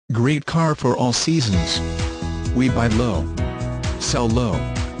Great car for all seasons. We buy low. Sell low.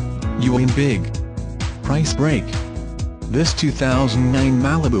 You win big. Price break. This 2009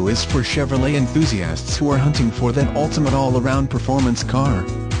 Malibu is for Chevrolet enthusiasts who are hunting for that ultimate all-around performance car.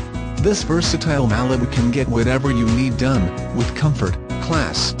 This versatile Malibu can get whatever you need done, with comfort,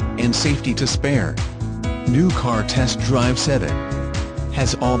 class, and safety to spare. New car test drive setting.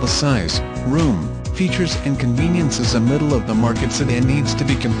 Has all the size, room, features and conveniences a middle-of-the-market sedan needs to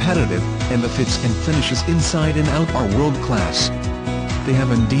be competitive, and the fits and finishes inside and out are world-class. They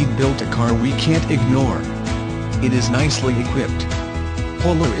have indeed built a car we can't ignore. It is nicely equipped.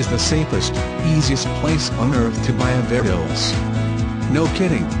 Polo is the safest, easiest place on earth to buy a Veril's. No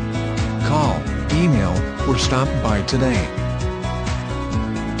kidding. Call, email, or stop by today.